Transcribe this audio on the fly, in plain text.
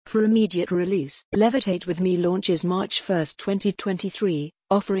for immediate release. Levitate with Me launches March 1, 2023,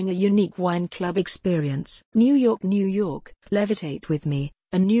 offering a unique wine club experience. New York, New York. Levitate with Me,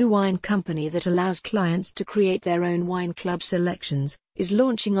 a new wine company that allows clients to create their own wine club selections, is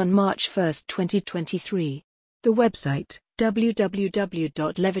launching on March 1, 2023. The website,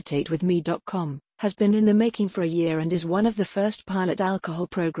 www.levitatewithme.com, has been in the making for a year and is one of the first pilot alcohol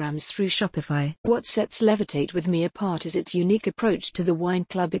programs through Shopify. What sets Levitate with Me apart is its unique approach to the wine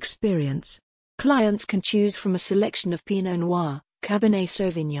club experience. Clients can choose from a selection of Pinot Noir, Cabernet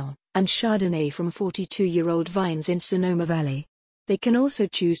Sauvignon, and Chardonnay from 42-year-old vines in Sonoma Valley. They can also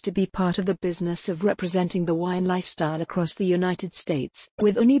choose to be part of the business of representing the wine lifestyle across the United States.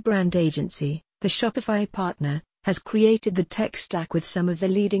 With Uni Brand Agency, the Shopify partner, has created the tech stack with some of the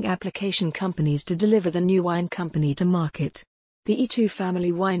leading application companies to deliver the new wine company to market. The E2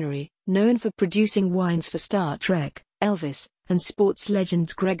 Family Winery, known for producing wines for Star Trek, Elvis, and sports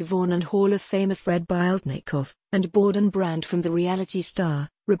legends Greg Vaughn and Hall of Famer Fred Bialtnikoff, and Borden Brand from the reality star,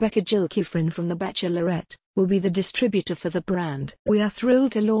 Rebecca Jill Kufrin from The Bachelorette, will be the distributor for the brand. We are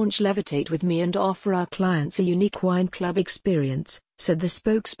thrilled to launch Levitate with Me and offer our clients a unique wine club experience, said the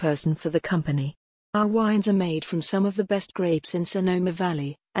spokesperson for the company. Our wines are made from some of the best grapes in Sonoma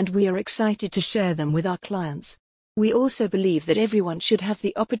Valley, and we are excited to share them with our clients. We also believe that everyone should have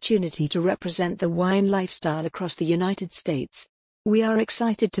the opportunity to represent the wine lifestyle across the United States. We are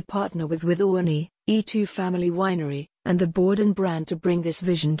excited to partner with Uni, E2 Family Winery, and the Borden Brand to bring this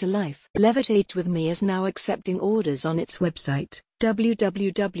vision to life. Levitate with Me is now accepting orders on its website,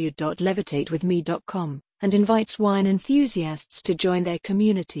 www.levitatewithme.com, and invites wine enthusiasts to join their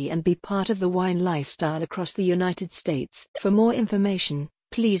community and be part of the wine lifestyle across the United States. For more information,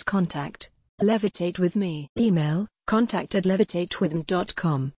 please contact Levitate with Me. Email,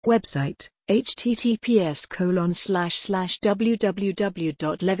 contact@levitatewithme.com. Website,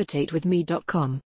 https://www.levitatewithme.com.